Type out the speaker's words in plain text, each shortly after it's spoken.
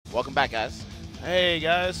Welcome back, guys. Hey,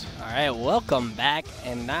 guys. All right, welcome back.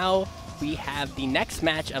 And now we have the next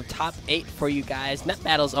match of top 8 for you guys. Net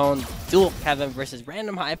Battle's own Dual Kevin versus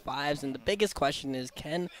RandomHighFives. And the biggest question is,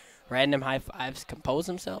 can RandomHighFives compose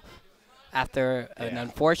himself after an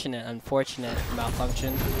unfortunate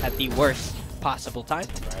malfunction at the worst possible time?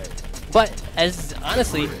 Right. But as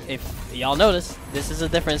honestly, if y'all notice, this is a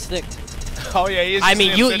different stick. Oh yeah, he is. I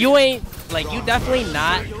mean, you ain't like you definitely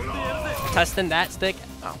not testing that stick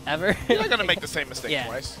ever. You're not gonna make the same mistake Yeah.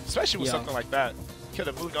 twice, especially with something like that. Could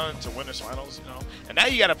have moved on to winners finals, you know. And now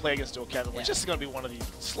you got to play against Dual Kevin, which is going to be one of the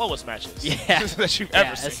slowest matches that you've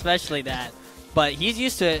ever seen. Especially that. But he's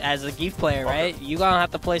used to it as a Zangief player, right? You gonna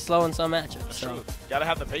have to play slow in some matches. That's true. Gotta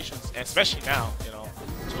have the patience, and especially now, you know.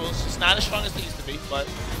 Duel's just not as strong as they used to be, but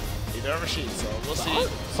neither are Rashid, so we'll see.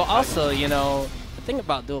 But also, you know, the thing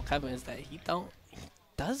about Dual Kevin is that he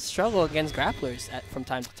does struggle against grapplers from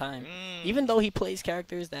time to time. Even though he plays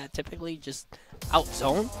characters that typically just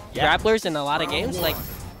outzone grapplers in a lot of games, like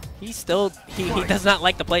he does not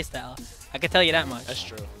like the playstyle. I can tell you that much. That's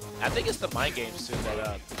true. I think it's the mind games too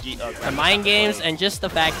that the mind games and just the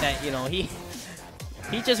fact that, you know, he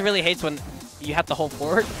just really hates when you have to hold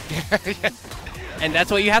forward. And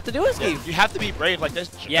that's what you have to do is you have to be brave like this.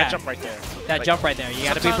 That jump right there. That jump right there. You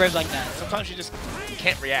got to be brave like that. Sometimes you just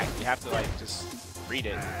can't react. You have to like just read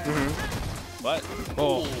it. But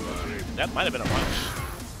that might have been a punch.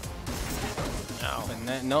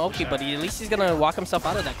 No, okay, but at least he's gonna walk himself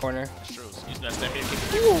out of that corner. That's true. So using that stand kick.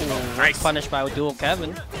 Nice. Punished by Dual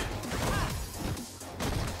Kevin.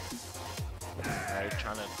 Alright,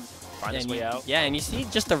 trying to find his way out. Yeah, and you see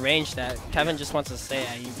just the range that Kevin just wants to stay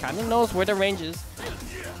at. He kind of knows where the range is.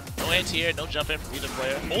 No anti-air, no jump in from either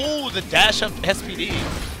player. Oh, the dash up SPD.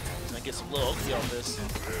 Get some little OP on this.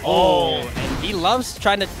 And he loves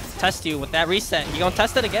trying to test you with that reset. He gonna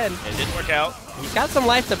test it again. It didn't work out. He's got some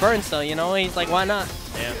life to burn, so you know he's like, why not?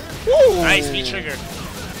 Damn. Woo! Nice V trigger.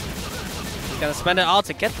 He's gonna spend it all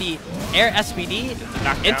to get the air SPD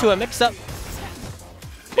into a mix-up.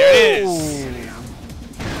 There it is.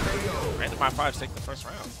 RandomHighFives take the first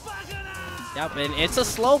round. Yep, and it's a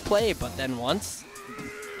slow play, but then once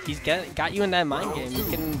he's got you in that mind game, you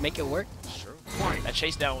can make it work. That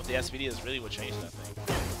chase down with the SPD is really what changed that thing.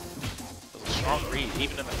 It was a strong read,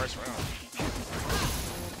 even in the first round.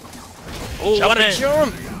 Oh, what a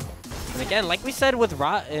jump! And again, like we said with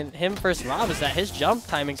Rob and him versus Rob, is that his jump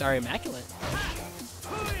timings are immaculate.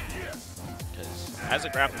 Because as a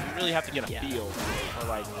grappler, you really have to get a feel for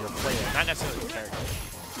like your player, not necessarily your character.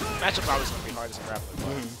 Matchup obviously going to be hard as a grappler, but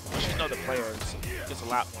once you know the player, it's a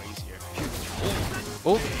lot more easier.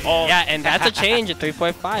 Oh, yeah, and that's a change at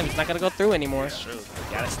 3.5. He's not going to go through anymore. That's true.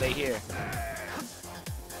 You got to stay here.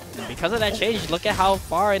 And because of that change, look at how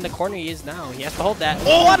far in the corner he is now. He has to hold that.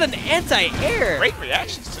 Oh, what an anti-air! Great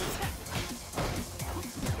reactions, too.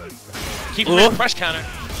 Keep him fresh counter.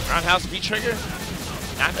 Roundhouse V-trigger.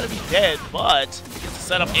 Not going to be dead, but he gets the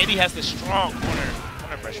setup, and he has this strong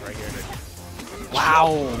corner pressure right here.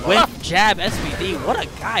 Wow, with jab SVD. What a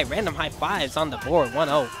guy. RandomHighFives on the board,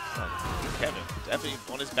 1-0. Kevin definitely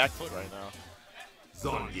on his back foot right now.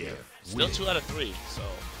 Zangief. Still 2 out of 3, so.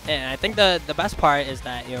 And I think the best part is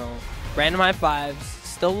that, you know, RandomHighFives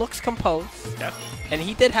still looks composed. Definitely. And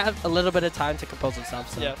he did have a little bit of time to compose himself.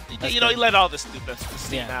 So yeah, you know, he let all this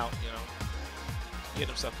steam out, you know. Get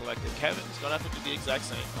himself collected. Kevin's going to have to do the exact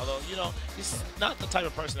same. Although, you know, he's not the type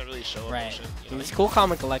of person that really show emotion. You know? He's cool,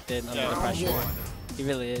 calm, and collected under the pressure. He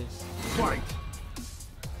really is.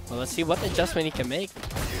 Well, let's see what adjustment he can make.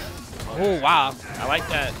 Oh, wow. I like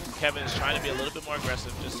that Kevin is trying to be a little bit more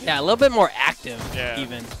aggressive. Yeah, a little bit more active,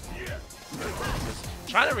 even.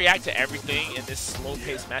 Trying to react to everything in this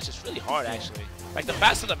slow-paced match is really hard, actually. Like, the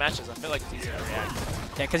faster the matches, I feel like it's easier to react.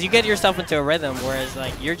 Yeah, because you get yourself into a rhythm, whereas,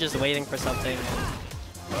 like, you're just waiting for something.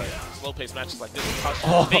 But slow-paced matches like this is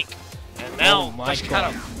how you think. And now, that's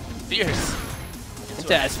kind of fierce.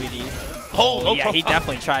 Into SVD. Oh, yeah, he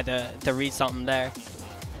definitely tried to read something there.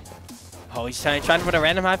 Oh, he's trying to put a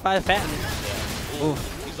RandomHighFives patent. Yeah. Ooh,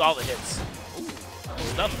 he's all the hits. Ooh.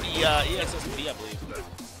 Stuff the EXSD, I believe.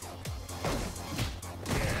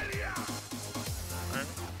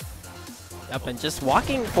 Yep, and just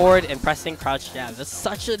walking forward and pressing crouch jab. That's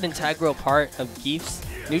such an integral part of Zangief's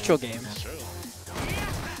neutral game. That's true.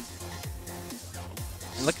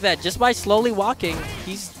 And look at that. Just by slowly walking,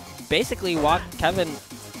 he's basically walked Kevin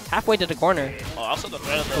halfway to the corner. Oh, also the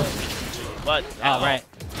threat of the feature, but now, right.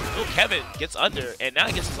 Kevin gets under, and now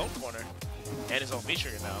he gets his own corner and his own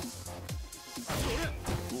feature now.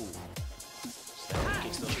 Ooh,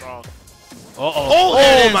 kick's still strong.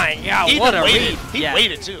 Oh my God! He What a waited. read! He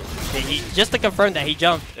waited too. Just to confirm that he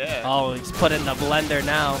jumped. Yeah. Oh, he's put in the blender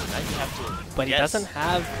now. Now you have to. But he doesn't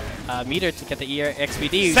have a meter to get the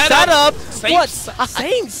EXPD. Set up! Same What? side.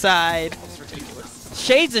 Same side. It's ridiculous.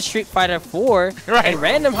 Shades of Street Fighter 4. Right. And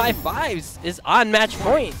RandomHighFives is on match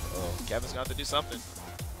point. Oh, Kevin's got to do something.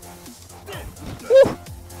 Woo.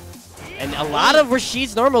 And a lot of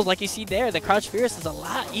Rashid's normals, like you see there, the crouch fierce is a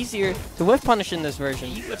lot easier to whiff punish in this version.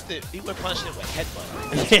 He whipped punished it with headbutt.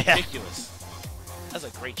 That's ridiculous. That's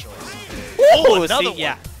a great choice. Oh, another one.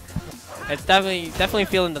 Yeah. It's definitely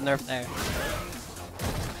feeling the nerf there.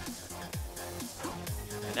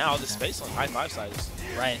 And now the space on high five side is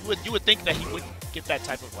Right. You would think that he would get that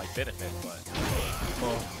type of like benefit, but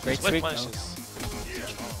Great whip sweep punish though. is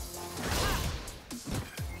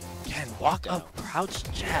Can walk up, crouch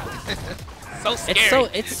jab. so scary.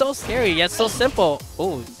 It's so scary yet so simple.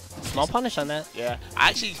 Oh, small punish on that. Yeah,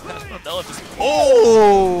 I don't know if it's.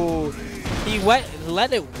 Oh, he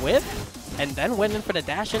let it whip and then went in for the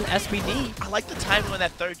dash in SBD. I like the timing on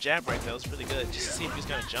that third jab right there. It was really good, just to see if he's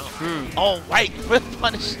gonna jump. Oh, right, whip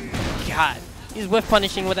punish. God, he's whiff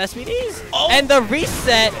punishing with SBDs. Oh. And the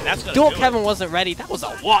reset. That's gonna Dual do Kevin wasn't ready. That was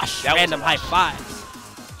a wash. That was Random a wash. high fives.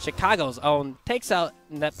 Chicago's own takes out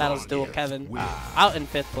Net Battles Dual Kevin out in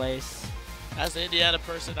 5th place. As an Indiana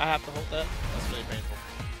person, I have to hold that. That's really painful.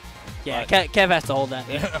 Yeah, Kev has to hold that.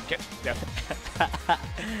 Yeah, okay, definitely.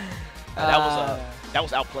 That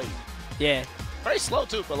was outplayed. Yeah. Very slow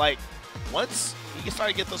too, but like once you can start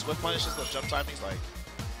to get those whip punishes, those jump timings, like.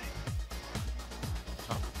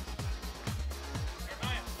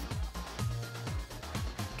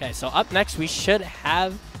 Okay, so up next we should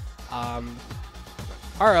have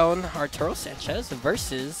our own Arturo Sanchez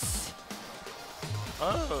versus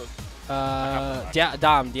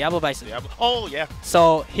Diablo Bison. Oh yeah.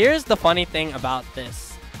 So here's the funny thing about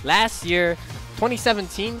this. Last year,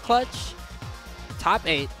 2017 clutch, top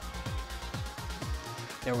 8.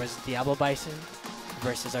 There was Diablo Bison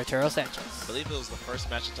versus Arturo Sanchez. I believe it was the first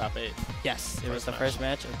match in top 8. Yes, it was the first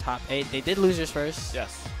match of top 8. They did losers first.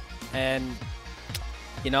 Yes. And,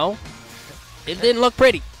 you know, it didn't look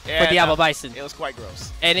pretty for Diablo Bison. It was quite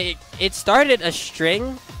gross. And it started a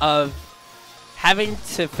string of having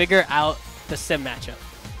to figure out the sim matchup.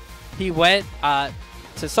 He went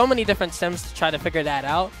to so many different sims to try to figure that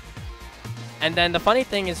out. And then the funny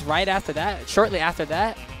thing is right after that, shortly after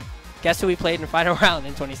that, guess who we played in the final round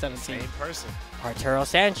in 2017? Same person. Arturo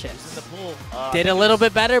Sanchez. He was in the pool. Did a little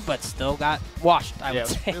bit better, but still got washed, I would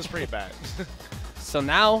say. It was pretty bad. So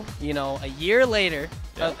now, you know, a year later,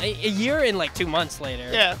 a year and like 2 months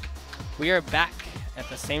later, we are back at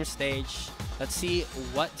the same stage. Let's see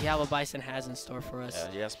what Diablo Bison has in store for us.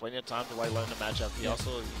 Yeah, he has plenty of time to like learn the matchup. He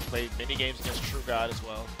also played mini games against True God as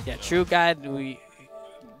well. Yeah, True God.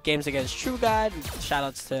 Games against True God.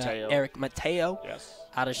 Shoutouts to Eric Mateo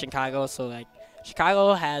out of Chicago. So like,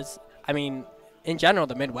 Chicago has, I mean, in general,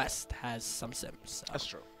 the Midwest has some sims. So. That's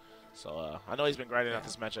true. So I know he's been grinding out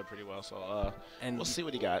this matchup pretty well. So and we'll see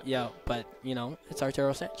what he got. Yeah, but you know, it's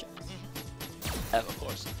Arturo Sanchez. Of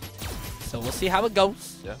course. So we'll see how it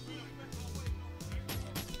goes. Yeah.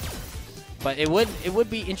 But it would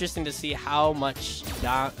be interesting to see how much,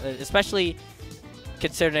 especially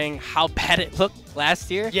considering how bad it looked last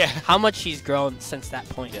year. Yeah. How much he's grown since that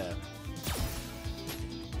point. Yeah.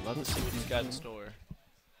 Love to see what he's got in store.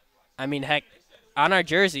 I mean, heck, on our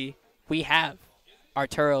jersey we have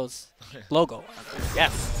Arturo's logo.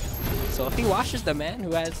 Yes. So if he washes the man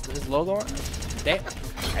who has his logo on, damn.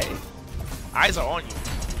 Hey, eyes are on you.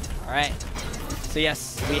 All right. So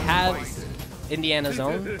yes, we have Indiana's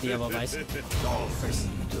own Diablo Bison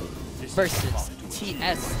versus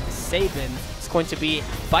TS Sabin. It's going to be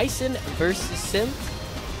Bison versus Sim.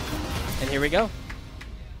 And here we go.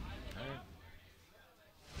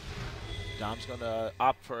 Dom's going to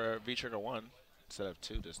opt for V-Trigger 1 instead of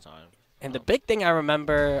 2 this time. And the big thing I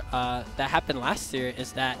remember that happened last year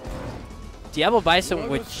is that Diablo Bison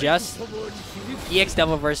would just EX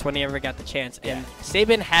Devilverse when he ever got the chance. And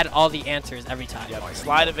Sabin had all the answers every time. Yeah,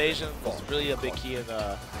 slide evasion was really a big key in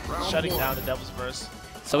shutting down the Devil's Verse.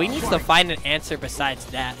 So he needs to find an answer besides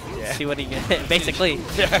that. Yeah. See what he can basically.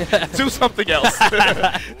 Do something else.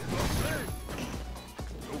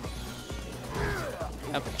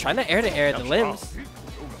 I'm trying to air the limbs.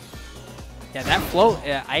 Yeah, that float,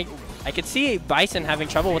 I could see Bison having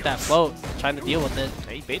trouble with that float, trying to deal with it.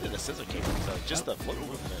 He baited a scissor kick, so just the float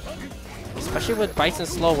movement. Especially with Bison's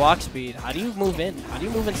slow walk speed. How do you move in? How do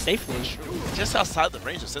you move in safely? Just outside the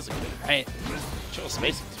range of scissor kick. Right. Chill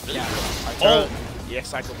spacing is really good. Oh, EX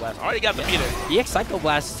Psycho Blast. Already got the meter. EX Psycho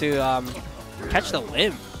Blast to catch the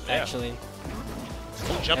limb, actually.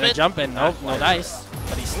 Jump in. Jump in. Nope, no dice.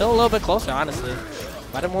 But he's still a little bit closer, honestly.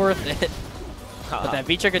 Might have more worth it. But that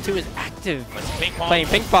V-Trigger 2 is active. Playing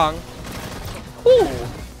ping pong. Ooh.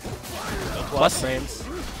 No Plus frames.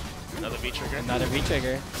 Another V-Trigger. Another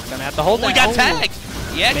V-Trigger. Gonna have to hold that. We got tagged.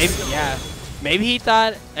 Yes. Maybe, yeah. Maybe he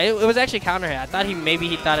thought it was actually counter hit. I thought maybe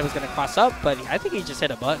he thought it was gonna cross up, but I think he just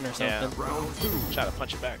hit a button or something. Yeah. Try to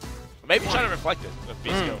punch it back. Maybe try to reflect it.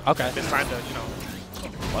 Okay. It's time to,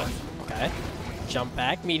 what? Okay. Jump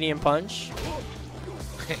back, medium punch.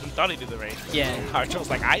 He thought he did the range. Yeah. Archer's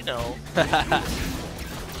like, I know.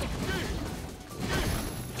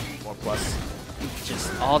 More plus.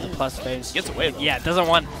 Just all the plus frames. Gets away though. Yeah, doesn't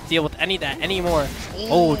want to deal with any of that anymore.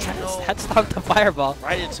 Oh, trying to headstock the fireball.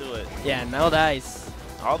 Right into it. Yeah, no dice.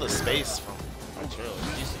 All the space from Arturo.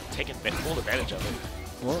 He's taking full advantage of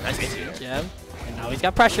it. Ooh, nice ATR. Gem. And now he's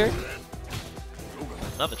got pressure.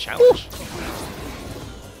 Another challenge.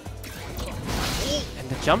 And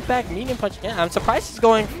the jump back medium punch. Yeah, I'm surprised he's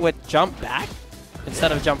going with jump back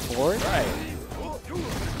instead of jump forward. Right.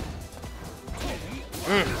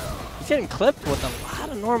 He's getting clipped with a lot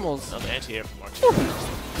of normals. Another anti-air from Arturo.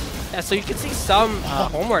 Yeah, so you can see some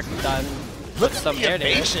homework done. Look at some the air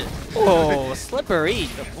there. evasion. Oh, slippery.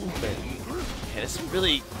 The movement. And it's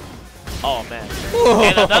really... Oh, man.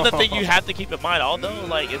 And another thing you have to keep in mind, although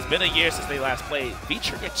like it's been a year since they last played,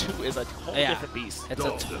 V-Trigger 2 is a whole different beast. It's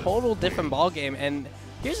a total different ball game. And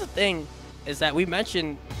here's the thing, is that we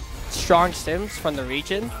mentioned strong sims from the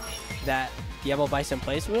region that Diablo Bison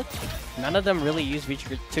plays with. None of them really use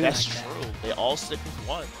V-Trigger 2. That's true. They all stick with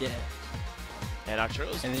one. Yeah. And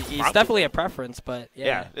Arturo's and it's definitely a preference, but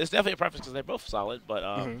yeah. It's definitely a preference because they're both solid. But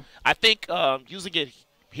I think using it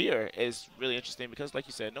here is really interesting because, like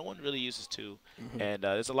you said, no one really uses 2, and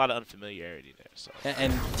there's a lot of unfamiliarity there. So.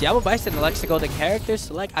 And Diablo Bison likes to go to character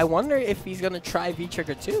select. I wonder if he's gonna try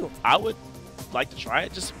V-Trigger 2. I would like to try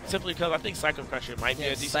it just simply because I think Psycho Crusher might be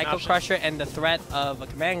a decent Psycho option. Crusher and the threat of a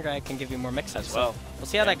command grab can give you more mix-ups. As well. So we'll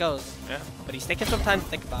see how that goes. Yeah. But he's taking some time to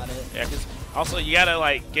think about it. Yeah, because also you gotta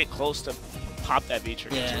like get close to pop that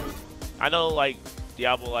V-Trigger too. I know like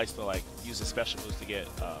Diablo likes to like use his special moves to get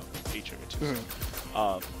V-Trigger too.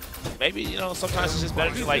 Maybe, sometimes it's just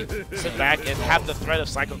better to like sit back and have the threat of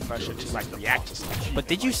Psycho Crusher just like react to something. But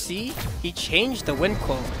did you see? He changed the win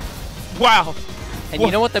quote. Wow. And you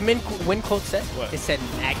know what the win quote said? What? It said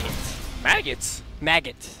maggot. Maggots?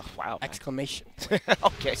 Maggot. Oh, wow. Exclamation.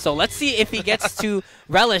 Okay. So let's see if he gets to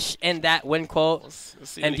relish in that win quote. Let's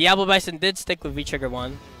see and Diablo Bison did stick with V-Trigger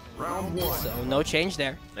 1. So no change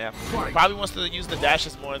there. Yeah. Probably wants to use the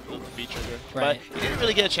dashes more than the V-Trigger. Right. But he didn't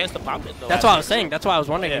really get a chance to pop it though. That's what I was saying. That's why I was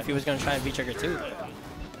wondering if he was going to try V-Trigger 2.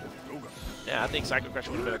 Yeah, I think Psycho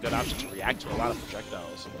Crusher would have been a good option to react to a lot of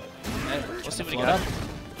projectiles. But we'll see what he got.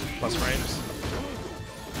 Plus frames.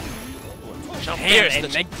 Jump here.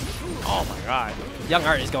 Oh my god. Young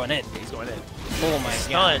Art is going in. He's going in. Oh my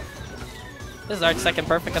god. This is Art's second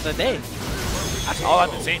perfect of the day. That's all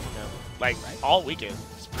I've been seeing from him. Like, all weekend.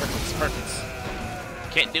 It's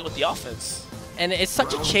perfect. Can't deal with the offense. And it's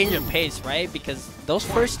such a change of pace, right? Because those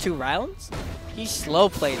first 2 rounds, he slow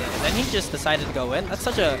played it. And then he just decided to go in. That's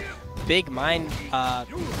such a big mind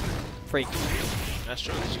freak. That's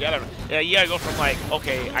true. You gotta go from like,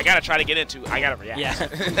 okay, I gotta try to get into, I gotta react. Yeah.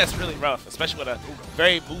 That's really rough, especially with a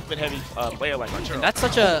very movement-heavy player like Arturo. That's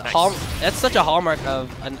such a that's such a hallmark of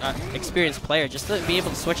an experienced player, just to be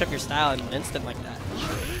able to switch up your style in an instant like that.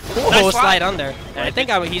 Nice Oh, slide under. And I think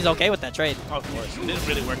he's okay with that trade. Of course, it didn't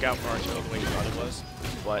really work out for Arturo the way he thought it was,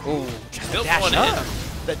 but still dash going up. in.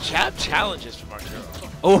 The jab challenges from Arturo.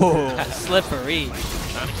 Oh, slippery.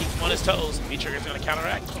 Trying to keep him on his toes, and V-Trigger's gonna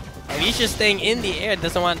counteract. And he's just staying in the air,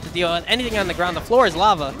 doesn't want to deal with anything on the ground. The floor is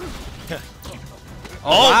lava.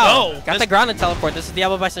 Oh, wow. No. Got the grounded teleport. This is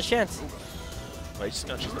Diablo Bison's chance. Well, he's just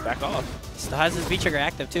gonna choose to back off. Still has his V-Trigger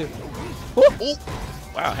active, too. Ooh.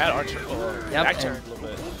 Wow, had Arturo back turn a little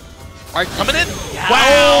bit. Art coming in. Yeah.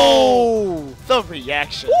 Wow. The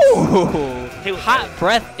reaction. Hot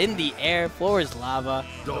breath in the air. Floor is lava.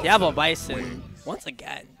 Diablo Bison, once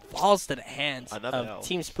again, falls to the hands of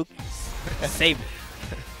Team Spooky's Sabin.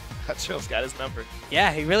 Arturo's got his number.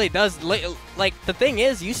 Yeah, he really does. Like, the thing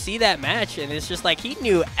is, you see that match, and it's just like he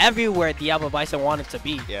knew everywhere Diablo Bison wanted to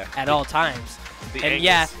be at all times.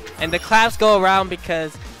 And the claps go around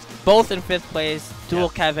because both in 5th place, Dual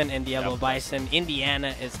Kevin and Diablo Bison.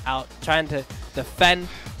 Indiana is out trying to defend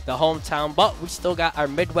the hometown, but we still got our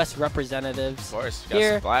Midwest representatives. Of course, we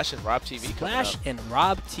got Splash and RobTV coming up. Splash and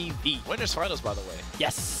RobTV. Winners finals, by the way.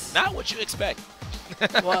 Yes. Not what you expect.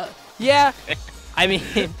 Well, yeah. I mean,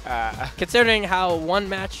 considering how one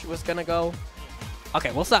match was going to go.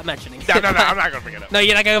 Okay, we'll stop mentioning. No, I'm not going to bring it up. No,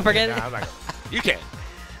 you're not going to forget it? No, I'm not You can.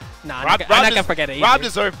 Nah, I'm not gonna forget it either. Rob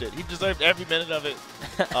deserved it. He deserved every minute of it.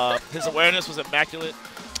 His awareness was immaculate.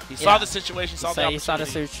 He saw the situation, saw the opportunity. He saw the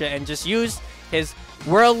situation and just used his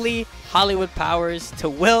worldly Hollywood powers to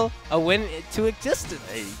will a win to existence.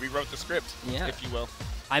 Hey, he rewrote the script, if you will.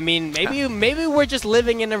 I mean, maybe we're just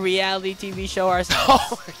living in a reality TV show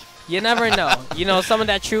ourselves. You never know. You know, some of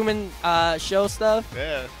that Truman Show stuff.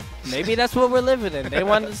 Yeah. Maybe that's what we're living in. They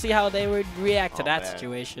wanted to see how they would react to that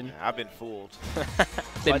situation. Yeah, I've been fooled.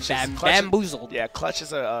 Been bamboozled. Yeah, Clutch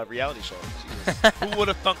is a reality show. Who would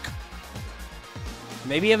have thunk?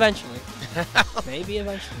 Maybe eventually. Maybe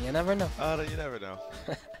eventually. You never know. You never know.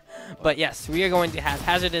 But yes, we are going to have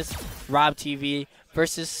HZRDS RobTV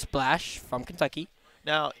versus Splash from Kentucky.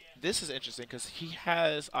 Now, this is interesting because he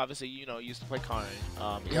has, obviously, used to play Karn.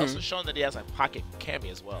 He also shown that he has a pocket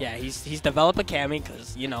Cammy as well. Yeah, he's developed a Cammy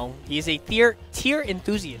because, he's a tier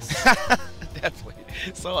enthusiast. Definitely.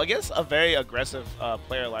 So against a very aggressive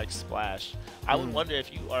player like Splash, I would wonder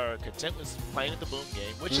if you are content with playing the boom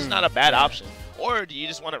game, which is not a bad option, or do you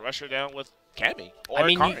just want to rush her down with Cammy or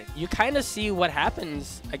Karn? You kind of see what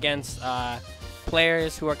happens against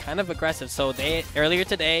players who are kind of aggressive. So earlier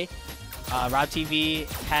today, RobTV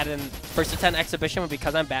had a first to 10 exhibition with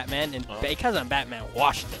Because I'm Batman, and Because I'm Batman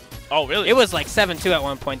washed it. Oh, really? It was like 7-2 at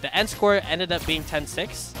one point. The end score ended up being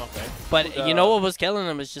 10-6. Okay. But you know what was killing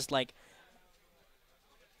him is just like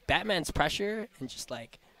Batman's pressure and just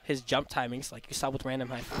like his jump timings, like you saw with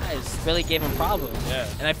RandomHighFives, really gave him problems. Yeah.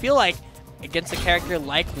 And I feel like against a character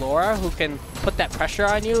like Laura, who can put that pressure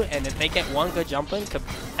on you, and if they get one good jump in, could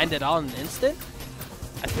end it all in an instant,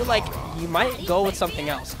 I feel like you might go with something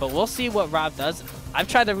else. But we'll see what Rob does. I've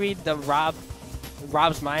tried to read the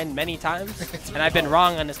Rob's mind many times, and I've been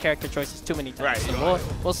wrong on his character choices too many times. Right. So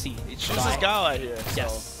we'll see. He chooses Guile out here.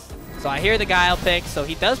 Yes. So I hear the Guile pick. So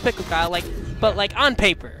he does pick a Guile, but on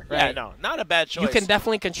paper, right? Yeah, no, not a bad choice. You can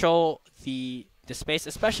definitely control the space,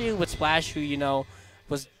 especially with Splash, who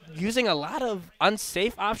was using a lot of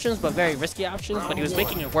unsafe options but very risky options, but he was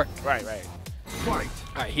making it work. Right. All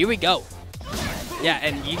right, here we go. Yeah,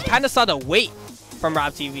 and you kind of saw the weight from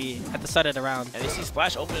RobTV at the start of the round. And you see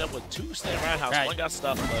Splash opening up with 2 standing roundhouse. Right. One got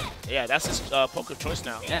stuff, but yeah, that's his poke of choice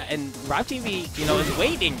now. Yeah, and RobTV, is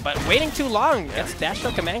waiting, but waiting too long. Gets dash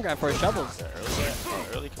or command grab for his shovels.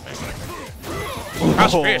 Early command grab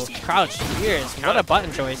right there. Crouch fierce. What a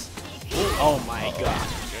button choice. Oh my god.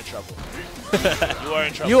 You're in trouble. You are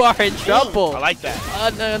in trouble. You are in trouble. I like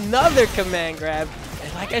that. Another command grab.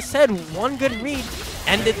 And like I said, one good read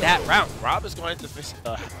ended that round. Rob is going to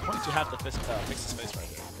have to fix his face right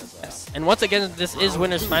here. Yes. And once again, this is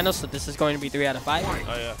winners finals, so this is going to be 3 out of 5.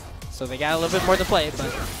 Oh yeah. So they got a little bit more to play,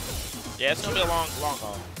 but yeah, it's gonna be a long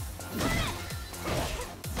haul.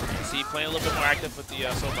 See, playing a little bit more active with the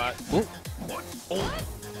Sobot. Ooh. Oh.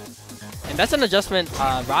 And that's an adjustment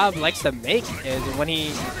Rob likes to make is when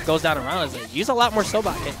he goes down around. Is like, use a lot more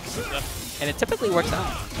Sobot kicks, and it typically works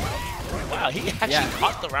out. Wow, he actually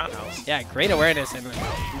caught the roundhouse. Yeah, great awareness and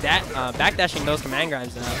that backdashing those command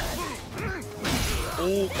grabs now.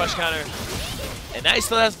 Ooh, clutch counter. And now he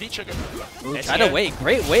still has V-trigger. Try to wait.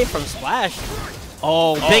 Great wait from Splash.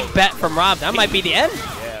 Oh, big bet from Rob. That might be the end.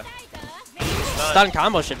 Yeah. Stun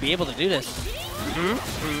combo should be able to do this.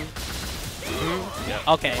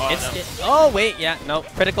 Okay. Wait. Yeah. No.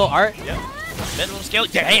 Critical art. Yep. Minimum scale.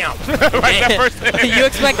 Damn. Right that first You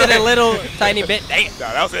expected a little tiny bit. Damn. No,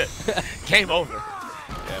 that was it. Game over.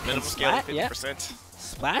 Yeah, minimum scale 50%.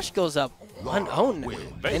 Splash goes up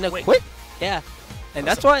 1-0 in a quick. quick. Yeah. And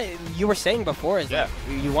that's why you were saying before is that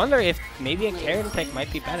you wonder if maybe a Karen pick might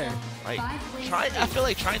be better. Like I feel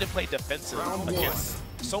like trying to play defensive against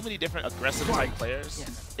so many different aggressive type players,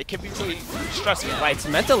 it can be really stressful. Like it's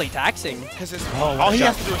mentally taxing because all he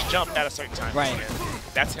has to do is jump at a certain time. Right.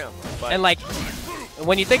 That's him. But and like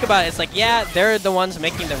when you think about it, it's like they're the ones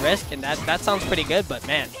making the risk, and that sounds pretty good. But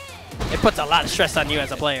man, it puts a lot of stress on you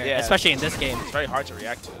as a player, especially in this game. It's very hard to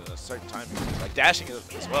react to a certain timing. Like dashing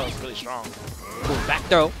as well is really strong. Ooh, back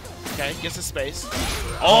throw. Okay, gets his space.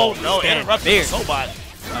 Oh no, interrupted the Sobot.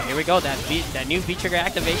 Here we go, that new V-trigger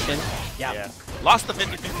activation. Yeah. Lost the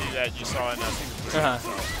 50-50 that you saw in Season 3.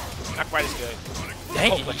 So not quite as good.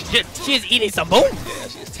 Dang. But she is eating some boom. Yeah,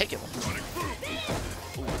 she is taking them.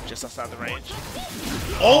 Ooh, just outside the range.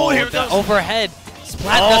 Oh, here it goes. Overhead.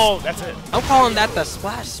 Splash. That's it. I'm calling that the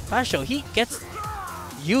Splash special. He gets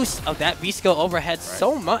use of that V-skill overhead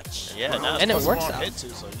so much. Yeah, no, and it works out. Too,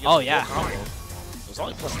 so it was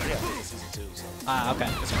only +3 I think in Season 2. So. Okay.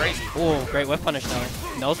 It's crazy. Ooh, great whip punish though.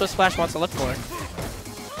 Knows what Splash wants to look for.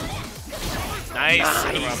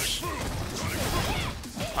 Nice.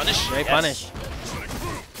 Punish. Great punish.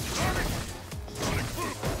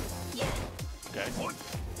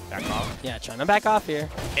 Back off. Yeah, trying to back off here.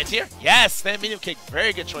 It's here. Yes, that medium kick.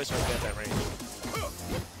 Very good choice right there at that range.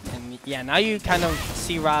 And yeah, now you kind of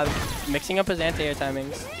see Rob mixing up his anti-air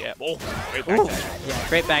timings. Yeah. Oh, great backdash. Yeah,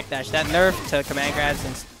 great backdash. That nerf to command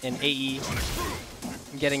grabs in AE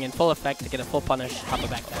getting in full effect to get a full punish off a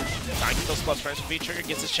backdash. Trying to get those plus frames from feature.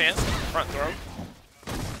 Gets his chance. Front throw.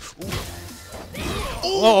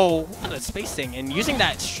 Whoa, what a spacing. And using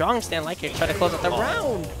that strong stand light kick, try to close out the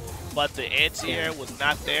round. But the anti-air was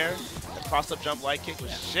not there. The cross-up jump light kick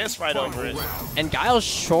was just right over it. And Guile's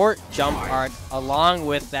short jump art, along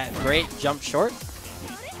with that great jump short,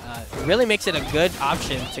 really makes it a good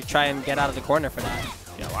option to try and get out of the corner for that.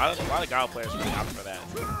 Yeah, a lot of Guile players really opt for that.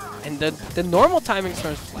 And the normal timings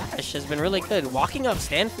from Splash has been really good. Walking up,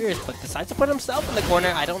 stand fierce, but decides to put himself in the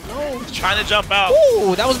corner. I don't know. He's trying to jump out.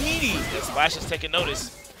 Ooh, that was meaty. Yeah, Splash is taking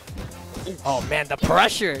notice. Oh man, the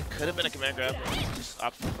pressure. Could have been a command grab, but just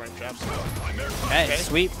opt for frame traps. Okay,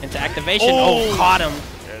 sweep into activation. Oh, caught him.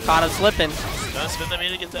 Caught him slipping. Gonna spin the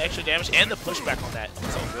meter to get the extra damage and the pushback on that.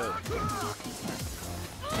 So good.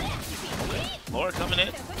 Laura coming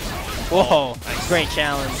in. Whoa, nice. Great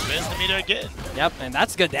challenge. Spins the meter again. Yep, and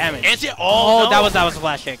that's good damage. Oh, no. that was a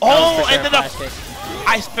flash kick. Oh, and then I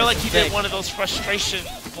feel like he did one of those frustration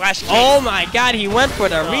flash kicks. Oh my god, he went for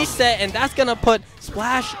the reset, and that's gonna put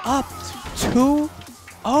Splash up 2-0.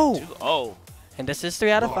 2-0. And this is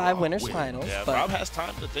 3 out of 5 winners finals. Yeah, but Rob has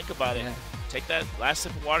time to think about it. Yeah. Take that last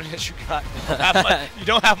sip of water that you got. You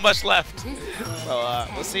don't have much left. So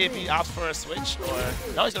we'll see if he opts for a switch or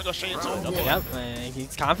no, he's gonna go straight into it. Okay. Yep,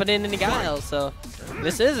 he's confident in the Guile, so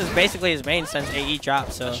this is basically his main since AE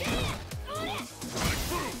dropped. So,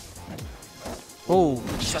 ooh,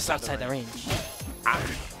 just outside the range.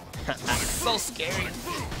 So scary.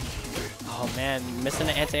 Oh man, missing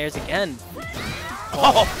the anti-airs again.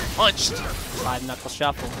 Oh, punched. 5 knuckle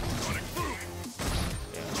shuffle.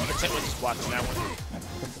 We're just blocking that one.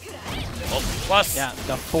 Oh, plus. Yeah,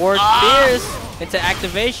 the forward spears into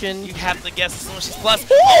activation. You have to guess as soon as she's plus.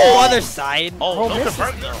 Oh, other side. Oh, no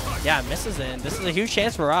confirm though. Yeah, misses it. This is a huge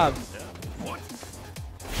chance for Rob.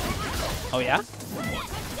 Oh, yeah?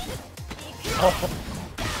 Oh.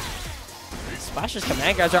 Splash's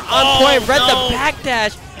command guards are on point. Red the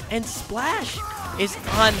backdash. And Splash is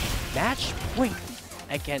on match point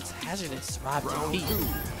against HZRDS RobTV.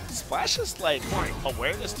 Splash's like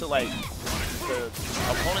awareness to like the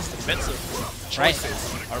opponent's defensive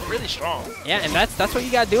choices are really strong. Yeah, and that's what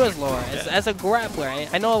you gotta do as Laura, as a grappler.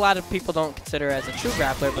 I know a lot of people don't consider her as a true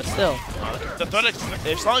grappler, but still. The threat,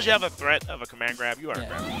 as long as you have a threat of a command grab, you are a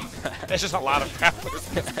grappler. There's just a lot of grapplers.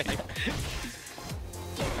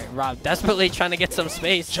 Right, Rob desperately trying to get some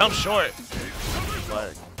space. Jump short,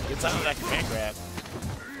 but gets out of that command grab.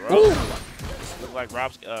 Look like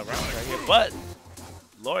Rob's round right here, but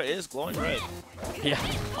Laura is glowing red. Yeah.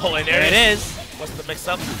 Oh, and there it is. What's the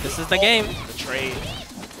mix-up? This is the game. The trade.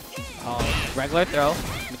 Oh, regular throw.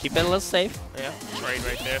 Keep it a little safe. Yeah, trade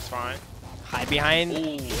right there is fine. Hide behind.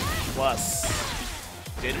 Ooh, plus.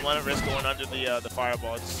 Didn't want to risk going under the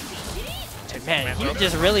fireball. Man, he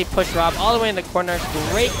just really pushed Rob all the way in the corner.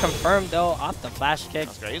 Great confirm though, off the flash kick.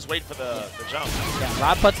 That's great. He's waiting for the jump. Yeah,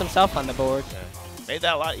 Rob puts himself on the board. Yeah. Made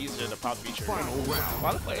that a lot easier to pop feature. A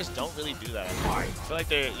lot of players don't really do that. I feel like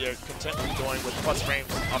you're content with going with plus frames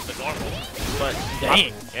off the normal. But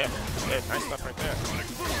dang. Yeah, nice stuff right there.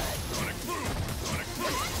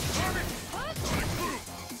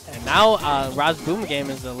 And now Rob's boom game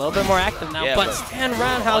is a little bit more active now, but stand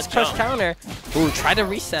roundhouse crush counter. Ooh, try to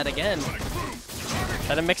reset again.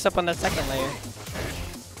 Try to mix up on the second layer.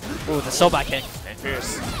 Ooh, the Soba kick. And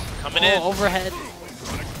fierce. Coming in. Overhead.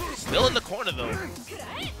 Still in the corner though.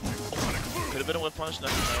 Could have been a whip punch,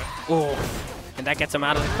 nothing there. Ooh, and that gets him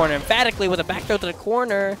out of the corner emphatically with a back throw to the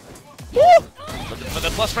corner. Woo! For the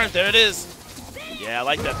plus frame, there it is. Yeah, I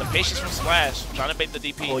like that. The patience from Splash, trying to bait the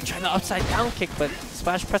DP. Oh, trying the upside down kick, but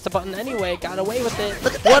Splash pressed the button anyway, got away with it.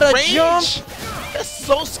 Look at that what a range. jump! That's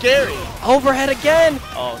so scary. Overhead again.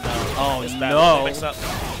 Oh no. Oh no.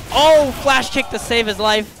 Oh, flash kick to save his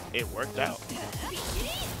life. It worked out.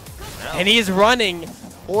 Now. And he's running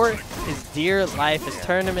for his dear life. His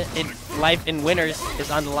tournament life in winners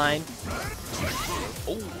is on the line.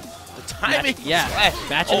 Oh, the timing.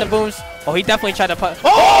 Matching the booms. Oh, he definitely tried to put.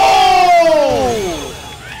 Oh!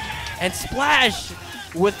 And Splash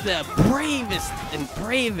with the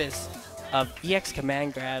bravest of EX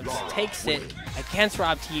command grabs takes it against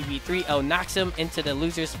RobTV 3-0, knocks him into the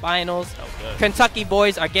losers finals. Kentucky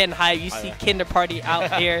boys are getting high. You see Kinder Party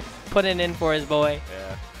out here putting in for his boy.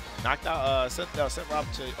 Yeah. Knocked out, sent Rob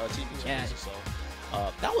to TV. Yeah. So.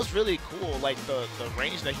 That was really cool. Like the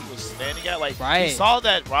range that he was standing at. Like Right. he saw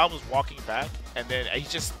that Rob was walking back, and then he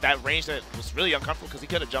just that range that was really uncomfortable because he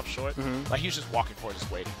could have jumped short. Like he was just walking forward,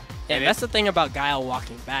 just waiting. Yeah, and that's the thing about Guile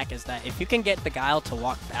walking back is that if you can get the Guile to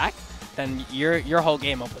walk back, then your whole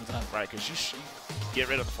game opens up. Right, because you get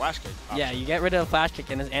rid of the flash kick. Option. Yeah, you get rid of the flash kick,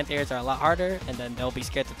 and his anti-airs are a lot harder, and then they'll be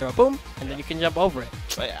scared to throw a boom, and then you can jump over it.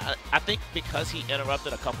 But I think because he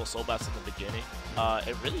interrupted a couple Sobats in the beginning,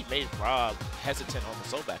 it really made Rob hesitant on the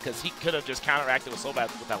Sobat because he could have just counteracted with Sobat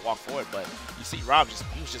with that walk forward, but you see Rob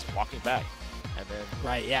he was just walking back. And then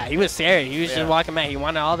right, yeah, he was scared. He was just walking back. He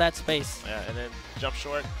wanted all that space. Yeah, and then jump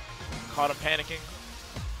short, caught him panicking.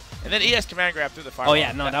 And then ES command grab through the fireball. Oh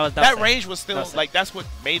yeah, no, that that range was still like that's what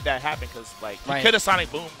made that happen because like he could have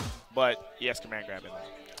Sonic Boom, but ES command grab in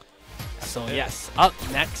there. So yes, up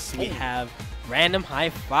next we have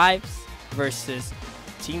RandomHighFives versus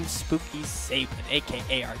Team Spooky Sabin,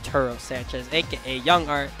 aka Arturo Sanchez, aka Young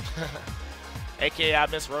Art, aka I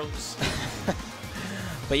Miss Rose.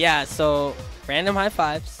 But yeah, so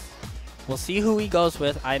RandomHighFives. We'll see who he goes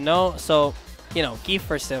with. I know, so you know, Geef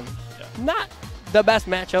versus him, not the best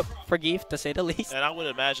matchup for Geef, to say the least. And I would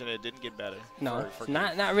imagine it didn't get better. No, for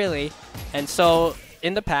not really. And so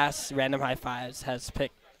in the past, RandomHighFives has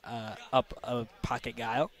picked up a pocket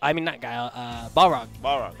Guile. I mean, not Guile, Balrog.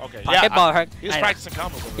 Balrog, okay. Pocket Balrog. He was practicing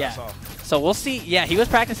combos with him, So we'll see. Yeah, he was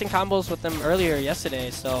practicing combos with them earlier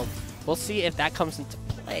yesterday. So we'll see if that comes into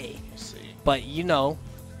play. We'll see. But you know,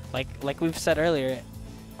 like we've said earlier,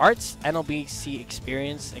 Art's NLBC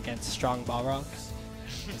experience against strong Balrogs,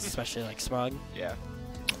 especially like Smug. Yeah.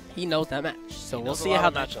 He knows that match. So we'll see how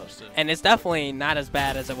that matchups too. And it's definitely not as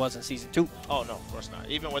bad as it was in Season 2. Oh, no, of course not.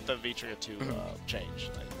 Even with the V-Trigger 2 change.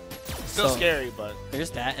 Like, still scary, but...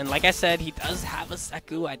 There's that. And like I said, he does have a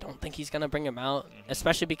Seku. I don't think he's going to bring him out,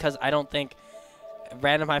 especially because I don't think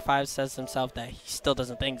RandomHighFives says himself that he still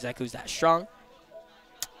doesn't think Zeku's that strong.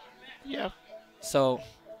 Yeah. So,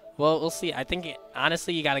 well, we'll see. I think,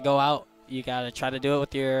 honestly, you got to go out. You got to try to do it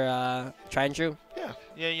with your try and true. Yeah.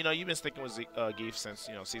 Yeah, you know, you've been sticking with Geef since,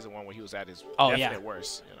 you know, Season 1 when he was at his definite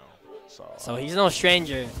worst, you know. So he's no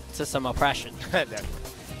stranger to some oppression. Definitely.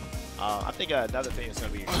 I think another thing that's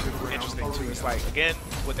going to be interesting, too, is, like, again,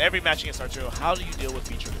 with every match against Arturo, how do you deal with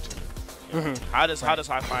V-Trigger 2? You know, how does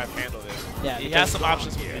High-Five handle this? Yeah, he has some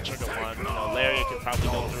options with V-Trigger 1. You know, Lariat can probably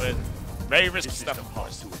go through it. Very risky stuff, of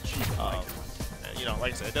course. And, you know,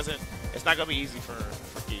 like I said, it's not going to be easy for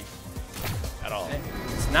Geef at all.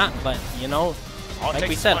 It's not, but, you know, like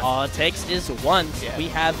we said, all it takes is one. Yeah. We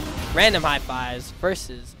have RandomHighFives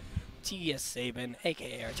versus TS Sabin,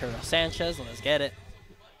 a.k.a. Arturo Sanchez. Let's get it.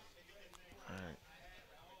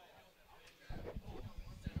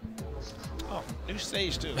 Oh, new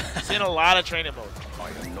stage, too. Seeing a lot of training mode.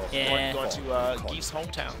 Yeah. Going to Geef's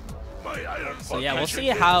hometown. So, yeah, we'll see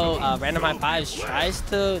how RandomHighFives tries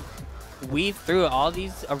to weave through all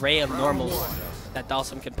these array of normals that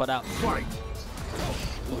Dhalsim can put out.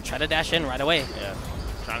 We'll try to dash in right away. Yeah,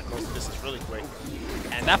 trying to close the distance really quick.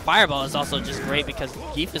 And that fireball is also just great because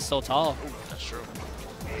Geef is so tall. That's true.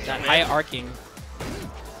 That high arcing.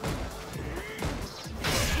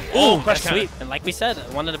 Oh, that sweep. And like we said,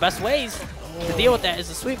 one of the best ways to deal with that is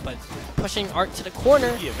the sweep, but pushing Art to the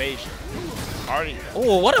corner. The evasion.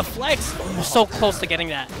 Oh, what a flex. We're so close to getting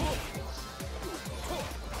that.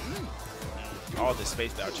 All the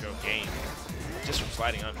space that Arturo gained just from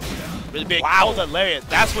sliding under. Really big. Wow, the lariat.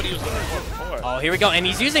 That's what he was looking for before. Oh, here we go. And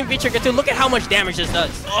he's using V-Trigger too. Look at how much damage this does.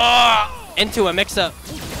 Into a mix-up.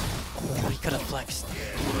 Oh, he could have flexed.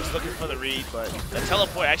 He was looking for the read, but the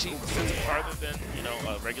teleport actually sends it farther than, you know,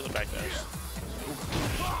 a regular backdash.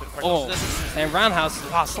 Oh, and roundhouse.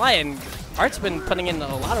 Wow, slide. And Art's been putting in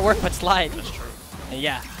a lot of work with slide. That's true. And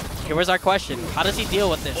yeah, here was our question. How does he deal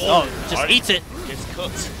with this? Oh, just eats it. Gets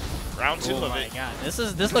cooked. Round 2 of it. Oh my god,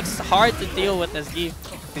 this looks hard to deal with as Geef.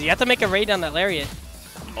 Because you have to make a raid on that lariat.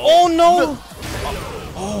 Oh no!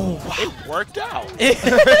 Oh, wow. It worked out.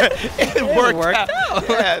 it worked out.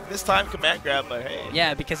 Yeah, this time command grab, but hey.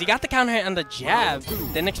 Yeah, because he got the counter hit on the jab.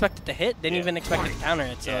 Didn't expect it to hit. Didn't even expect it to counter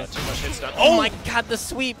it. So. Yeah, too much hit stun. Oh my god, the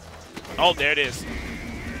sweep. Oh, there it is.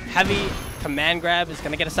 Heavy command grab is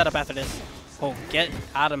going to get a setup after this. Oh, get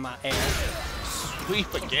out of my air.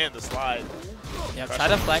 Sweep again, the slide. Yep, try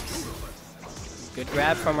to flex. Good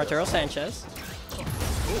grab from Arturo Sanchez.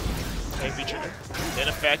 In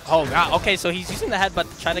effect. Oh god, okay, so he's using the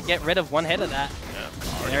headbutt to try to get rid of one hit of that.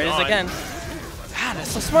 Yeah, there it is again. God,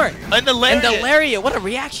 that's so smart. And the lariat. What a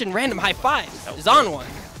reaction. RandomHighFives is on one.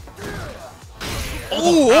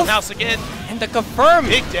 Oh, roundhouse again. And the confirm.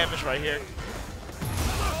 Big damage right here.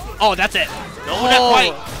 Oh, that's it. No, not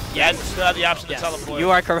quite. Yeah, still had the option to teleport. You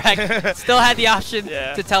are correct. Still had the option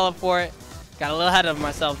Yeah. to teleport. Got a little ahead of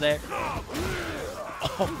myself there.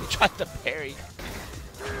 Oh, he tried to parry.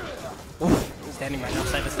 Oof. Standing right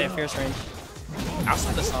outside the stand fierce range.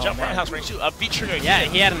 Outside the jump roundhouse range too. A V-trigger. Yeah,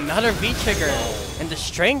 he had another V-trigger. And the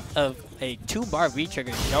strength of a 2-bar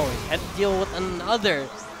V-trigger showing. Had to deal with another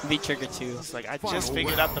V-trigger too. It's like I just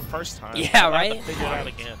figured out the first time. Yeah, I right? have to figure it out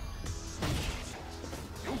again.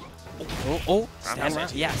 Oh,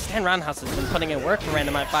 stand roundhouse has been putting in work for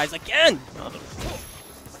RandomHighFives again.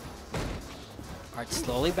 Art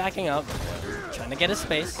slowly backing up, trying to get his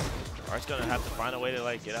space. Art's gonna have to find a way to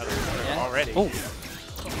like get out of the corner already. Oh,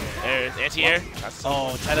 there's anti-air.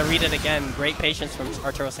 oh, try to read it again. Great patience from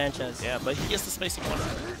Arturo Sanchez. Yeah, but he gets the space he wants.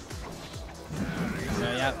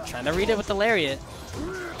 Yeah, trying to read it with the lariat.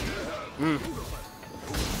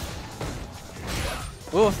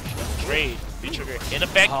 Oof. Trade. V-trigger in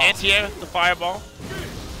effect. Anti-air. The fireball.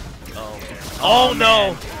 Oh. Oh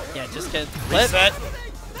no. Man. Yeah, just get flipped. Reset.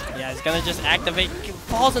 Yeah, he's gonna just activate.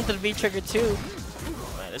 Falls into the V-trigger too.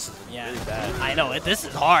 Man, this is really bad. I know it. This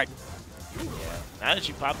is hard. Yeah. Now that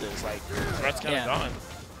you popped it, it's like the threat's kind of gone.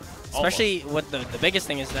 Especially with the biggest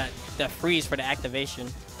thing is that freeze for the activation.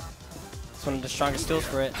 It's one of the strongest tools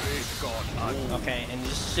for it. Okay, and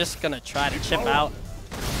he's just gonna try to chip out.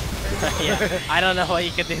 Yeah, I don't know what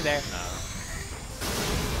you could do there.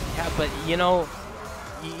 Yeah, but you know,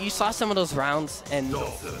 you saw some of those rounds, and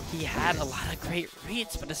he had a lot of great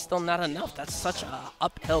reads, but it's still not enough. That's such a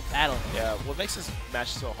uphill battle. Yeah, what makes this match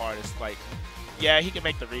so hard is like, yeah, he can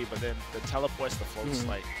make the read, but then the teleports, the floats,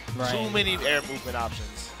 like too many air movement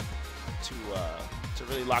options to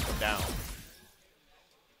really lock him down.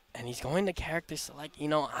 And he's going to character select. You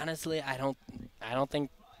know, honestly, I don't think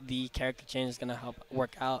the character change is gonna help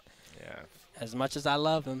work out. Yeah. As much as I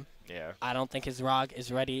love him, I don't think his ROG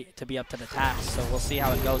is ready to be up to the task. So we'll see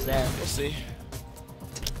how it goes there. We'll see.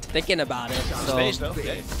 Thinking about it. So stage though.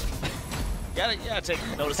 Yeah. You gotta take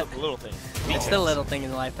notice of the little things. It's the little things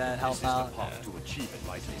in life that help out. He's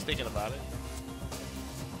thinking about it.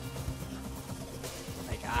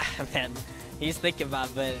 Like, man, he's thinking about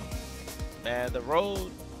it, but man, the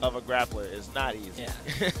road of a grappler is not easy. Yeah.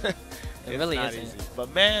 It really isn't. Easy.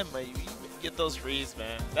 But man, you get those reads,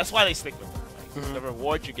 man. That's why they stick with them. Like, the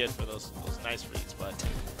reward you get for those nice reads, but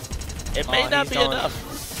it may not be enough.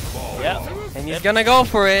 Yeah. And he's gonna go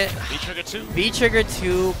for it. V-trigger 2. V-trigger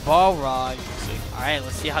 2, ball ROG. All right,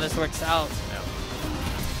 let's see how this works out. Yeah.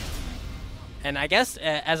 And I guess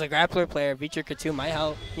as a grappler player, V-trigger 2 might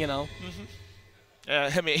help. You know. Yeah,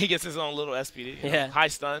 I mean he gets his own little SPD. Yeah. High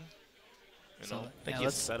stun. You know, So, I think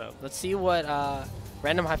he's set up. Let's see what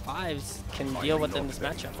RandomHighFives can deal with in this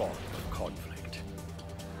matchup.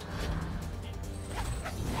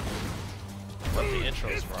 Let the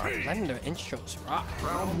intros rock. Letting the intros rock.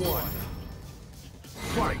 Round 1.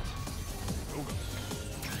 Fight.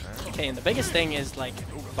 Okay, and the biggest thing is like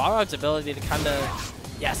Balrog's ability to kind of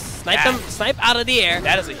snipe out of the air.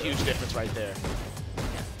 That is a huge difference right there.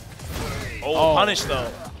 Oh, punish though.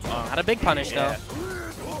 Not a big punish though.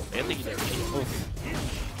 I think he did.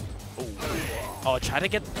 Oh, try to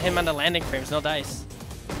get him on the landing frames, no dice.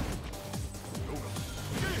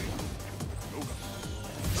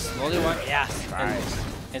 Slowly walk,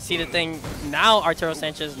 and see the thing, now Arturo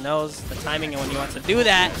Sanchez knows the timing and when he wants to do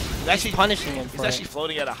that, he's actually punishing him for He's actually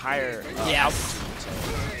floating at a higher altitude.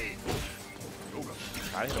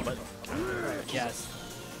 Yes.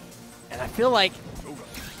 And I feel like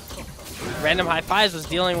RandomHighFives was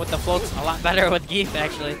dealing with the floats a lot better with Geef,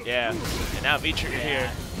 actually. Yeah, and now V-trigger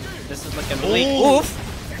here. This is looking bleak.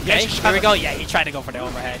 Oof! Okay, here we go. Yeah, he tried to go for the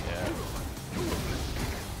overhead. Yeah.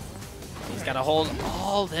 He's got to hold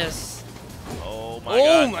all this. Oh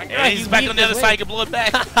my god. And he's back on the other side, he can blow it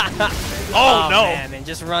back. Oh no! Man, and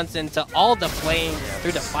just runs into all the flames,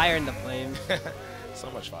 through the fire and the flame. So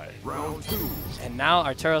much fire. Round 2. And now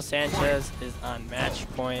Arturo Sanchez is on match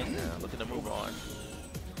point. Yeah, looking to move on.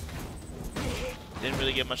 Didn't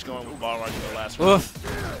really get much going with Balrog in the last round.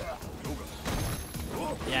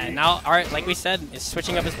 Yeah, and now Art, like we said, is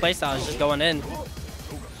switching up his playstyle. Is just going in.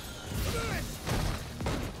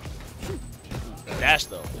 Dash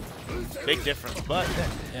though, big difference, but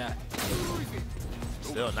yeah,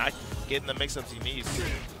 still not getting the mix-ups he needs.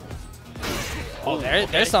 Oh,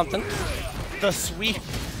 there's something. The sweep.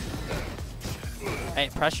 Hey,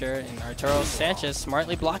 pressure, and Arturo Sanchez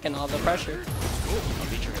smartly blocking all the pressure.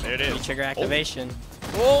 V-trigger, there it is. V-trigger activation.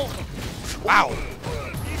 Oh. Wow.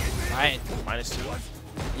 All right. -2.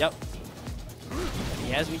 Yep.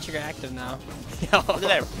 He has V-trigger active now. Look at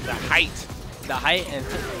that, the height. The height and...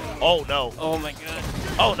 Oh no. Oh my god.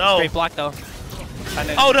 Oh no. Great block though. Trying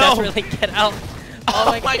to oh no. desperately get out. Oh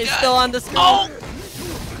my God, he's still on the screen. Oh!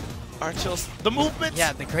 Archil's the movement.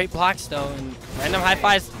 Yeah, the great blocks though, and Random High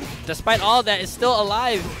Fives, despite all that, is still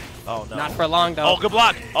alive. Oh no. Not for long though. Oh, good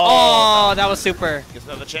block. Oh, No. that was super. Gets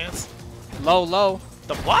another chance. Low, low.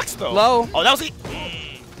 The blocks though. Low. Oh, that was he.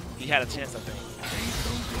 He had a chance, I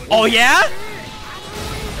think. Oh yeah?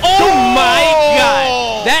 Oh my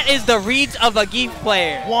God! That is the reads of a Geef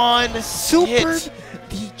player. One Super hit.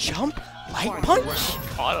 the jump light punch.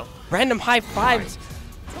 Auto. Random High Fives,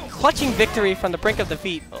 clutching victory from the brink of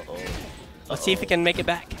defeat. Uh-oh. Let's see if he can make it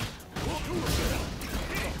back.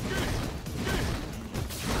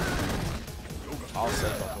 All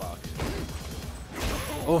set up block.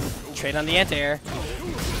 Oof, trade on the anti-air.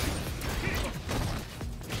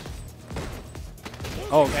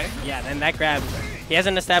 Oh, okay. Yeah, then that grab. He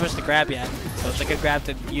hasn't established the grab yet, so it's a good grab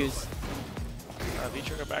to use.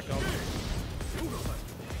 V-trigger back on.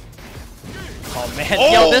 Oh man,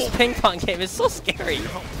 Oh! yo, this ping pong game is so scary.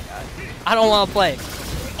 I don't want to play.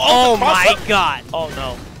 Oh, Oh my God. Oh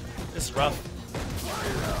no. This is rough.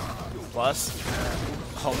 Plus.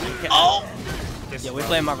 Oh my God. Oh! This Yeah, is we rough.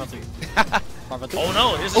 play Marvel 3. Marvel 3. Oh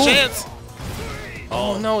no, here's a Ooh. chance.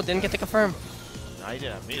 Oh no, didn't get to confirm. No, he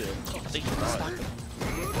didn't have me to. I think he thought.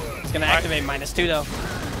 It's gonna activate -2 though.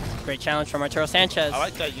 Great challenge from Arturo Sanchez. I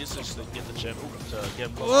like that usage to get the chip to get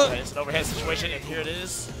him close to It's an overhead situation, and here it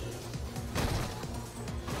is.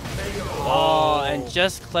 Oh, and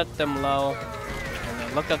just clipped them low. And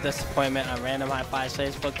then look of disappointment on Random High Fives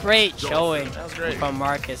face, but great showing That was great. from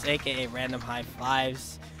Marcus, aka Random High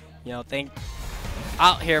Fives. You know,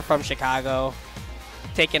 out here from Chicago,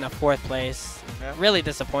 taking a 4th place. Yeah. Really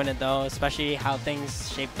disappointed though, especially how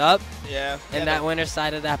things shaped up Yeah. in that winner's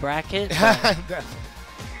side of that bracket. But,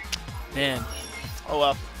 man, Oh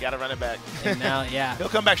well, gotta run it back. and now, yeah. He'll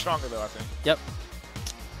come back stronger though, I think. Yep.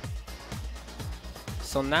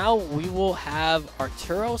 So now we will have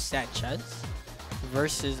Arturo Sanchez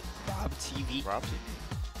versus RobTV.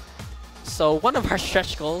 So one of our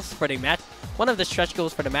stretch goals for the match,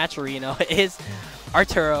 arena is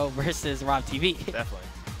Arturo versus RobTV. Definitely.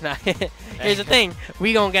 Now, here's the thing,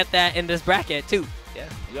 we gonna get that in this bracket too. Yeah,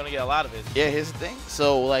 you're gonna get a lot of it. Yeah, here's the thing.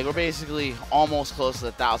 So, like, we're basically almost close to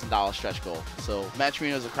the $1,000 stretch goal. So, Match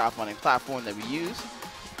Arena is a crowdfunding platform that we use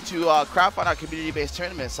to crowdfund our community-based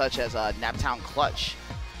tournaments, such as Naptown Clutch.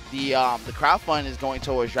 The crowdfund is going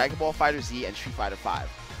towards Dragon Ball FighterZ and Street Fighter V.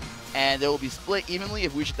 And they will be split evenly.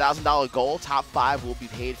 If we reach a $1,000 goal, top 5 will be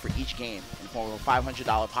paid for each game in the form of a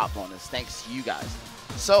 $500 pop bonus, thanks to you guys.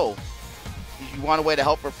 So, if you want a way to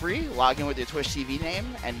help for free, log in with your Twitch TV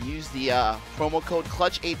name and use the promo code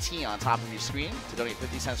CLUTCH18 on top of your screen to donate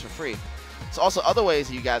 50 cents for free. There's also other ways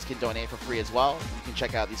that you guys can donate for free as well. You can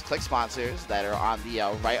check out these click sponsors that are on the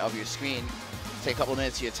right of your screen. Take a couple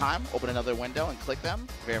minutes of your time, open another window and click them,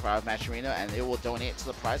 verify with Match Arena, and it will donate to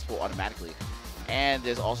the prize pool automatically. And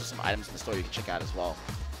there's also some items in the store you can check out as well.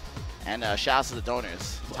 And shout out to the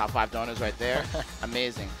donors. Top 5 donors right there.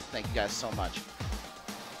 Amazing. Thank you guys so much.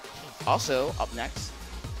 Also, up next,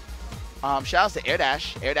 shout out to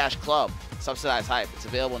Airdash Club, subsidized hype. It's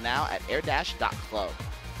available now at airdash.club.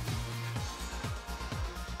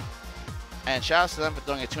 And shout out to them for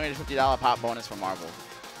throwing a $250 pop bonus for Marvel.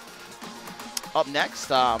 Up next,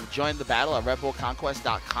 join the battle at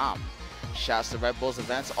RedBullConquest.com. Shout out to Red Bull's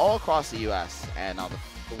events all across the U.S. And the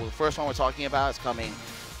first one we're talking about is coming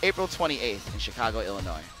April 28th in Chicago,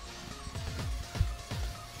 Illinois.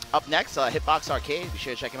 Up next, Hitbox Arcade. Be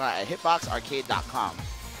sure to check them out at hitboxarcade.com.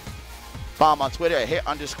 Follow them on Twitter at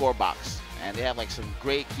hit_box. And they have like some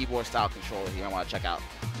great keyboard style controllers you might want to check out.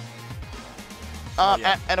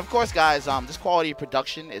 And of course, guys, this quality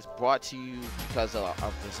production is brought to you because of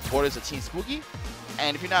the supporters of Team Spooky.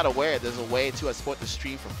 And if you're not aware, there's a way to support the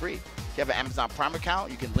stream for free. If you have an Amazon Prime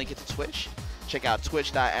account, you can link it to Twitch. Check out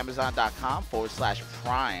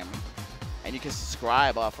twitch.amazon.com/prime. And you can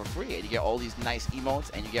subscribe for free, and you get all these nice emotes,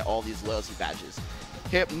 and you get all these loyalty badges.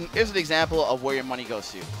 Here's an example of where your money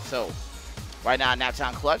goes to. So, right now,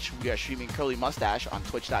 Naptown Clutch, we are streaming Curly Mustache on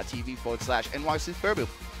twitch.tv/NYCFurbu.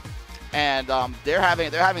 And they're having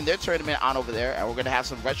their tournament on over there, and we're gonna have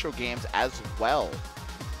some retro games as well.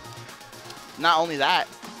 Not only that,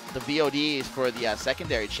 the VODs for the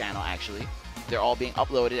secondary channel actually, they're all being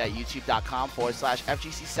uploaded at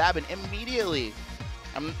youtube.com/FGC Sabin immediately.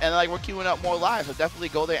 And like we're queuing up more live, so definitely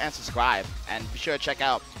go there and subscribe. And be sure to check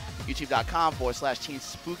out youtube.com/Team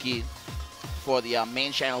Spooky for the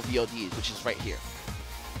main channel VODs, which is right here.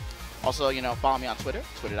 Also, you know, follow me on Twitter,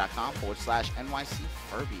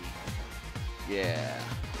 twitter.com/NYCFurby. Yeah.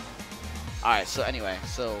 All right. So anyway,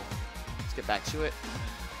 let's get back to it.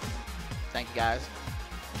 Thank you guys.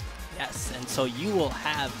 Yes, and so you will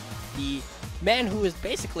have the man who is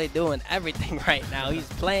basically doing everything right now. He's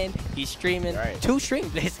playing, he's streaming, Right. 2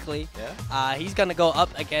 streams basically. Yeah. He's gonna go up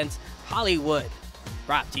against Hollywood,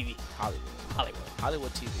 RobTV,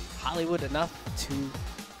 Hollywood TV. Hollywood enough to.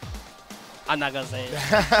 I'm not gonna say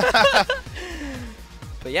it.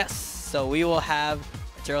 But yes, so we will have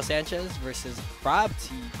Arturo Sanchez versus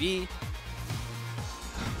RobTV.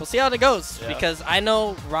 We'll see how it goes because I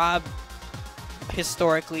know Rob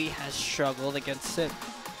historically has struggled against Sim.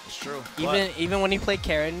 It's true. Even when he played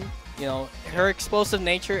Karen, you know, her explosive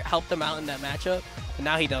nature helped him out in that matchup. But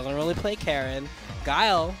now he doesn't really play Karen.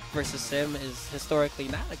 Guile versus Sim is historically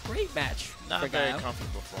not a great match Not for very Guile.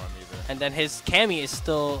 comfortable for him either. And then his Cammy is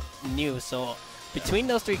still new, so between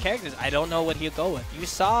those 3 characters, I don't know what he'll go with. You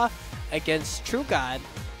saw against True God,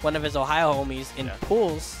 one of his Ohio homies in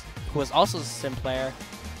pools, who was also a Sim player,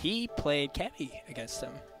 he played Cammy against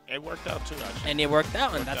him. It worked out too, actually. And it worked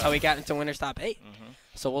out, and that's how he got into Winner's Top 8.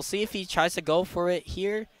 So we'll see if he tries to go for it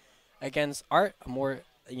here against Art, a more,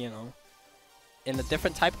 you know, in a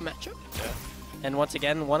different type of matchup. Yeah. And once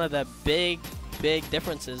again, one of the big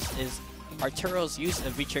differences is Arturo's use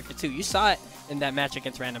of V-Trigger 2. You saw it in that match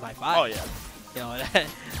against RandomHighFives. Oh, yeah. You know,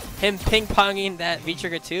 him ping-ponging that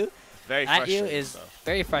V-Trigger 2 Very at you frustrating is stuff.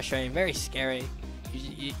 very frustrating, very scary.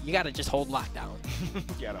 You got to just hold lockdown.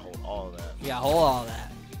 You gotta hold all of that. You got to hold all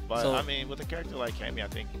that. But So- I mean, with a character like Cammy, I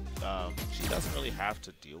think she doesn't really have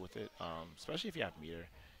to deal with it, especially if you have meter.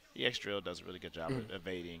 EX Drill does a really good job of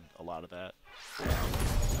evading a lot of that.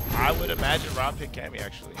 I would imagine Rob picked Cammy,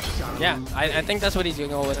 actually. Yeah, I think that's what he's going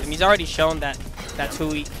to go with. And he's already shown that that's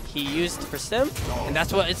who he used for Sim, and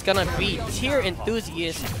that's what it's going to be. Tier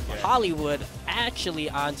Enthusiast Hollywood actually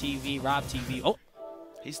on TV, RobTV. Oh,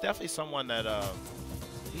 He's definitely someone that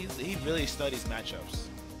he really studies matchups.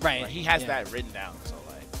 right. Like, he has Yeah. that written down. So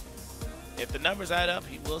like, if the numbers add up,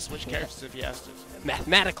 he will switch characters if he has to.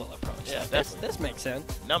 Mathematical approach. Yeah, this makes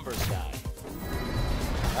sense. Numbers guy.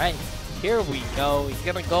 All right, here we go. He's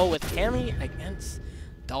going to go with Cammy against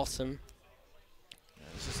Dhalsim. Yeah,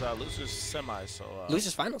 this is losers semis. So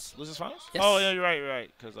Losers finals. losers finals. Yes. Oh yeah, you're right.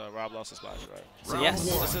 Because Rob lost his spot. You're right. So yes,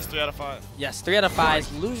 This is 3 out of 5. yes, 3 out of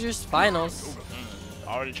 5 losers finals.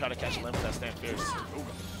 Already trying to catch a limb with that stand fierce.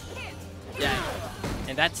 Yeah,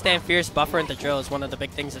 and that stand fierce buffer into drill is one of the big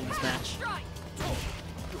things in this match.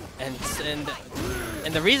 And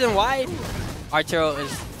the reason why Arturo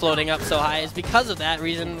is floating up so high is because of that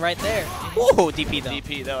reason right there. Ooh, DP though.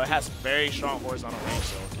 DP though, it has very strong horizontal range,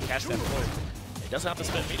 so it can catch that float. It doesn't have to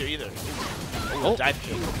spin meter either. Oh. Dive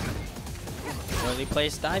kick. Really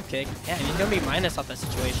placed dive kick. Yeah, he's gonna be minus off that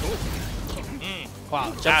situation. Wow,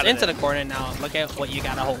 jumps Outta into there. the corner now. Look at what you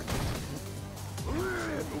gotta hold.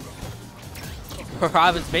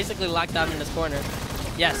 Rob is basically locked down in this corner.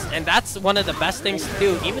 Yes, and that's one of the best things to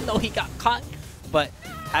do, even though he got caught. But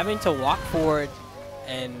having to walk forward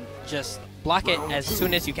and just block it as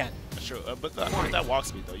soon as you can. That's true. But with that walk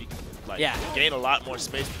speed though, you can like gain a lot more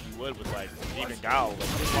space than you would with like even Guile. Like,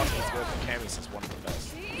 this walk speed's good for Cammy since one of the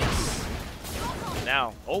best. Yes.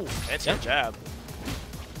 Now, anti jab.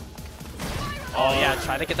 Oh yeah,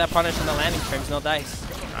 try to get that punish in the landing frames, no dice.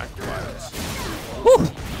 Woo.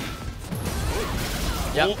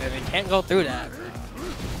 Yep, and he can't go through that.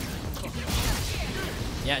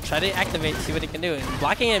 Yeah, try to activate, see what he can do. And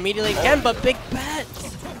blocking it immediately again, but big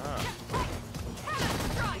bets.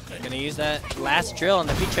 They're gonna use that last drill on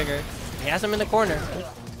the V-trigger. He has him in the corner.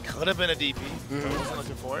 Could have been a DP. Wasn't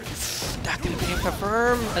looking for it. Not gonna be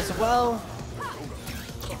confirmed as well.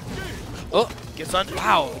 Oh, Gets under.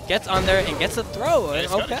 wow, gets on there and gets a throw. It's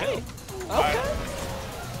gonna Okay. kill. Okay.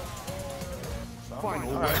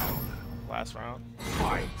 Final Alright. round. Last round.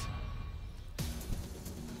 Fight.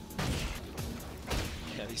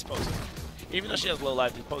 Yeah, these pokes are, even though she has low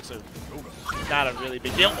life, these pokes are not a really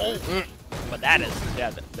big deal. Oh, but that is,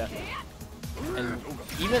 yeah, definitely. And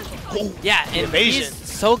even, yeah, and Evasion. he's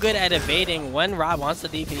so good at evading when Rob wants the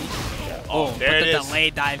DP. Oh, there but it the is.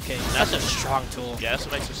 delayed dive kick. Such a strong tool. Yeah, that's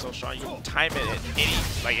what makes her so strong. You can time it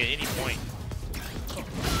at any point.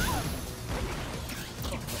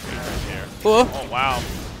 Ooh. Oh wow.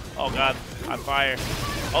 Oh god, on fire.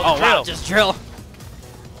 Oh, Oh, the wow, drill. just drill.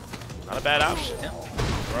 Not a bad option.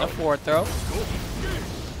 A forward throw.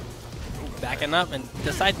 Backing up and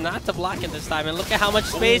decides not to block it this time. And look at how much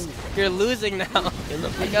space you're losing now.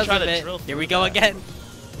 Because tried of to it. drill Here we through go that. again.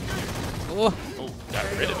 Ooh. Oh, got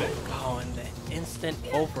rid of it. Oh, and the instant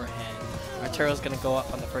overhead. Arturo's going to go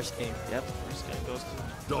up on the first game. Yep, first game goes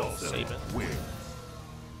to Dhalsim Sabin. win.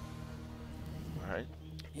 Alright.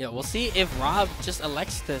 Yeah, we'll see if Rob just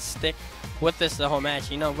elects to stick with this the whole match.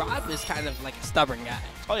 You know, Rob is kind of like a stubborn guy.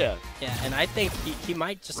 Oh yeah. Yeah, and I think he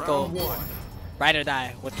might just Round go one. ride or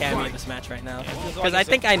die with Cammy in this match right now. Yeah, Because I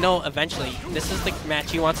think I know eventually this is the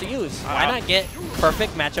match he wants to use. Why not get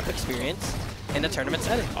perfect matchup experience in the tournament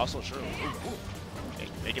setting? Also true.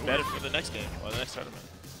 Make it better for the next game or the next tournament.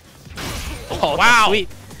 Oh, wow! The sweep.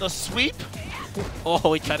 The sweep? Oh,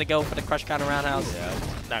 we tried to go for the crush counter roundhouse. Yeah,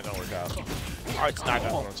 not gonna work out. Art's not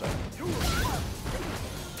gonna work out.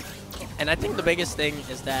 And I think the biggest thing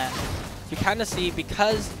is that you kind of see,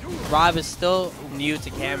 because Rob is still new to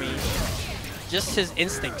Cammy, just his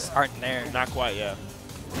instincts aren't there. Not quite, yeah.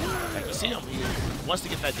 Like you see him, he wants to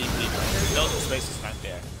get that deep lead, but he knows the space is not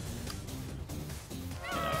there.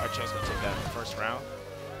 Arturo's gonna take that in the first round.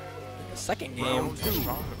 The second game.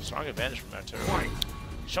 Strong advantage from Arturo.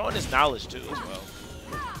 Showing his knowledge too as well.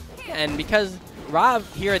 And because Rob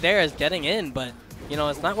here or there is getting in, but you know,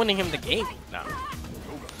 it's not winning him the game. No.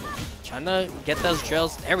 Trying to get those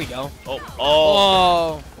drills. There we go.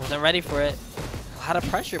 Oh. Wasn't ready for it. A lot of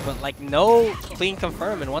pressure, but like no clean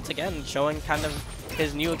confirm. And once again, showing kind of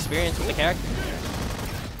his new experience with the character.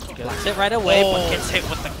 Blocks it right away, but gets hit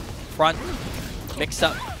with the front mix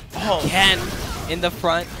up. Again in the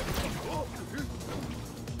front.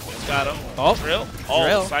 Got him. Oh, drill.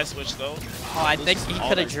 Drill. Side switch though. Oh, I think he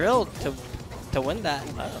could have drilled to win that.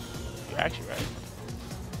 You're actually right.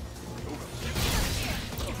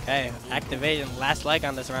 Okay, activation, last leg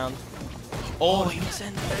on this round. Oh, he was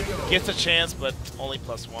in. Gets a chance, but only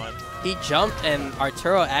 +1. He jumped, and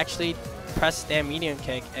Arturo actually pressed that medium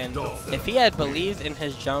kick. And if he had believed in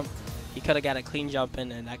his jump, he could have got a clean jump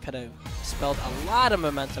in, and that could have spelled a lot of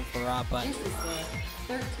momentum for Rob. But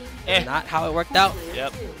not how it worked out.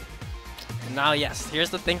 Yep. And now, yes, here's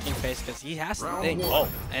the thinking phase, because he has to think. Oh,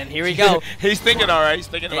 and here we go. He's thinking all right. He's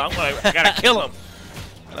thinking, I gotta kill him.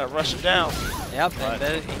 Gotta rush him down. Yep, and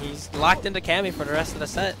then he's locked into Cammy for the rest of the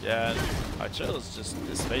set. Yeah, Arturo's just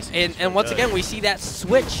his space. And once again, we see that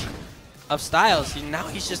switch of styles. Now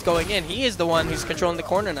he's just going in. He is the one who's controlling the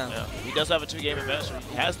corner now. Yeah, he does have a 2-game advantage. So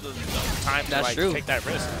he has the time to like, take that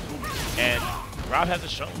risk. And Rob hasn't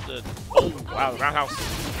shown the. Oh, wow, roundhouse.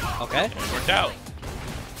 Okay. And it worked out.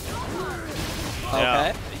 Okay.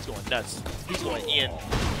 Yeah, he's going nuts. He's going in.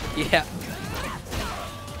 Yeah.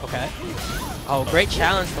 Okay. Oh, great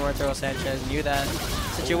challenge from Arturo Sanchez. Knew that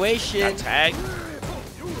situation. Got tagged.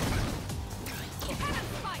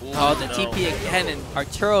 Oh, the TP again, and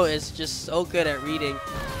Arturo is just so good at reading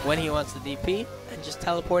when he wants the DP and just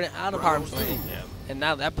teleporting out of harm's way. Yeah. And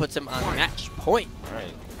now that puts him on match point.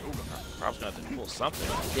 Right. Rob's going to have to pull something.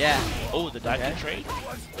 Yeah. Oh, the dive trade.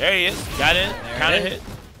 There he is. Got in. Counter hit.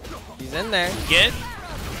 He's in there. Again.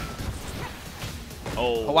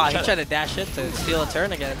 Oh, wow, he tried to dash it to steal a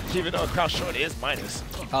turn again. Even though crouch short is minus.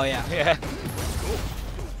 Oh, yeah. Yeah.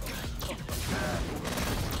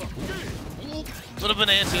 Little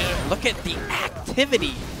bananas here. Look at the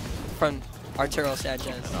activity from Arturo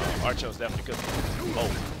Sanchez. Arturo's definitely good. Oh.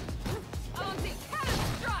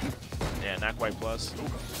 Yeah, not quite plus.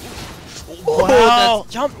 Oh, wow.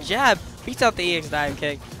 The jump jab. Beats out the EX dive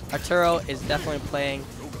kick. Arturo is definitely playing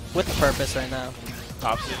with purpose right now.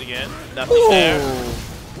 Pops it again. Nothing there.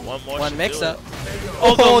 One more. One mix up.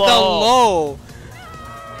 Oh, the low.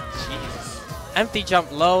 Jesus. Empty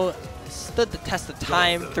jump low. Stood the test of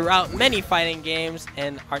time throughout many fighting games,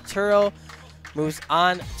 and Arturo moves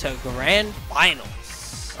on to grand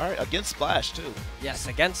finals. All right, against Splash too. Yes,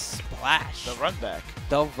 against Splash. The run back.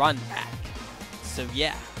 The run back. So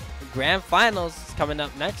yeah, grand finals is coming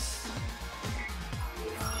up next.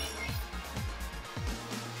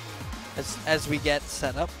 As we get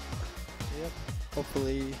set up. Yep.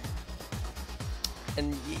 Hopefully.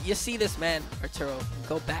 And you see this man, Arturo,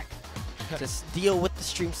 go back. Just deal with the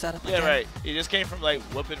stream setup again. Yeah, right. He just came from like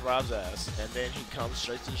whooping Rob's ass, and then he comes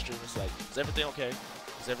straight to the stream. It's like, is everything okay?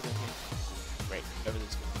 Is everything okay? Great,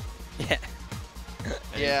 everything's good.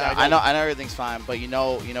 Yeah. Yeah, I know everything's fine, but you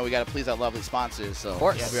know we gotta please our lovely sponsors. So of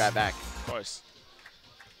course. We'll be right back. Of course.